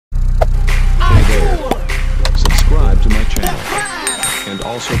and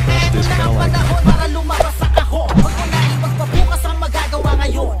also press this bell icon. Para lumabas sa kahon, wag mo na ipagpabukas ang magagawa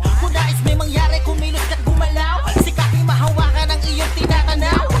ngayon. Kung nais may mangyari, kumilos ka't gumalaw, sikaping mahawakan ang iyong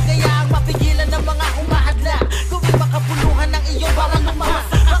tinatanaw. Huwag kayang mapigilan ng mga humahadla, gawing makabuluhan ng iyong bawang lumawas.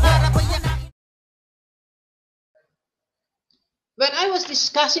 Pangarap ay yan. When I was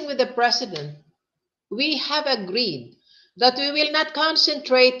discussing with the president, we have agreed that we will not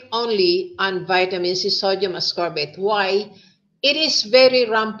concentrate only on vitamin C, sodium ascorbate. Why? It is very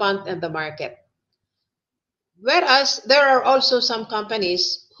rampant in the market. Whereas there are also some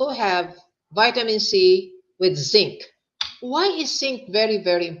companies who have vitamin C with zinc. Why is zinc very,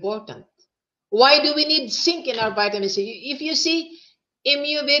 very important? Why do we need zinc in our vitamin C? If you see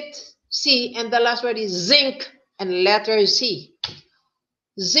Immuvit C and the last word is zinc and letter C.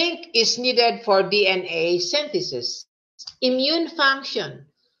 Zinc is needed for DNA synthesis, immune function.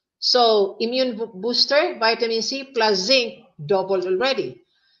 So immune booster, vitamin C plus zinc, doubled already.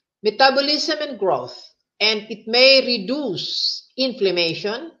 Metabolism and growth, and it may reduce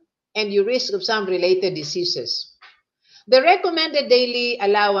inflammation and your risk of some related diseases. The recommended daily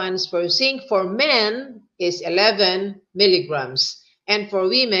allowance for zinc for men is 11 milligrams and for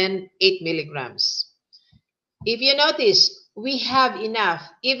women 8 milligrams. If you notice, we have enough,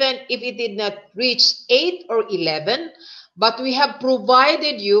 even if it did not reach 8 or 11, but we have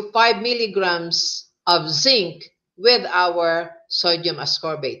provided you 5 milligrams of zinc with our sodium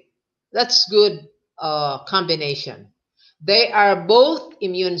ascorbate. That's good combination. They are both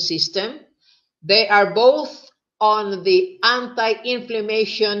immune system. They are both on the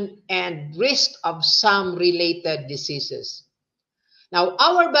anti-inflammation and risk of some related diseases. Now,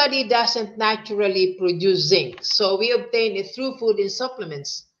 our body doesn't naturally produce zinc, so we obtain it through food and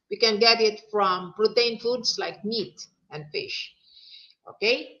supplements. We can get it from protein foods like meat and fish.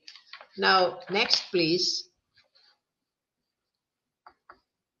 Okay? Now, next, please.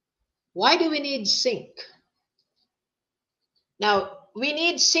 Why do we need zinc? Now, we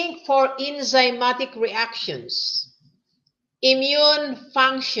need zinc for enzymatic reactions, immune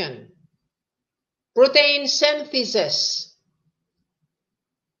function, protein synthesis,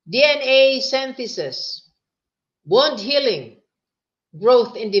 DNA synthesis, wound healing,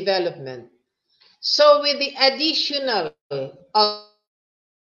 growth and development. So with the additional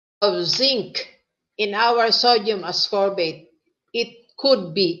of zinc in our sodium ascorbate, it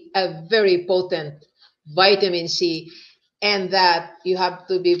could be a very potent vitamin C, and that you have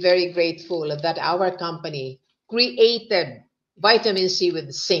to be very grateful that our company created vitamin C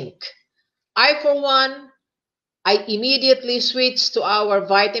with zinc. I, for one, I immediately switched to our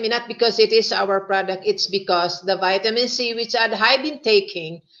vitamin, not because it is our product, it's because the vitamin C which I had been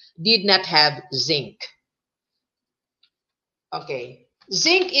taking did not have zinc. Okay.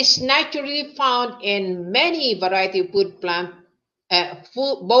 Zinc is naturally found in many variety of both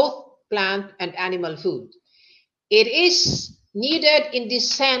plant and animal food. It is needed in the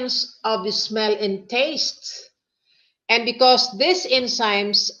sense of the smell and taste. And because these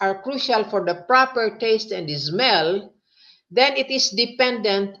enzymes are crucial for the proper taste and the smell, then it is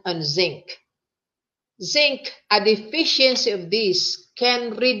dependent on zinc. Zinc, a deficiency of this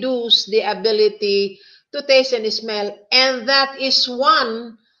can reduce the ability to taste and smell, and that is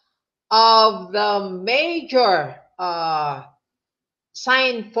one of the major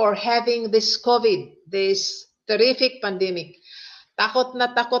sign for having this COVID, this terrific pandemic. Takot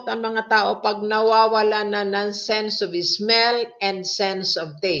na takot ang mga tao pag nawawala na ng sense of smell and sense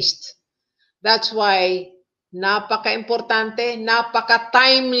of taste. That's why napaka-importante,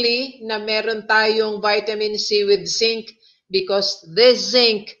 napaka-timely na meron tayong vitamin C with zinc, because this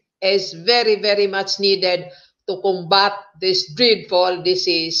zinc is very, very much needed to combat this dreadful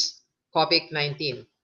disease, COVID-19.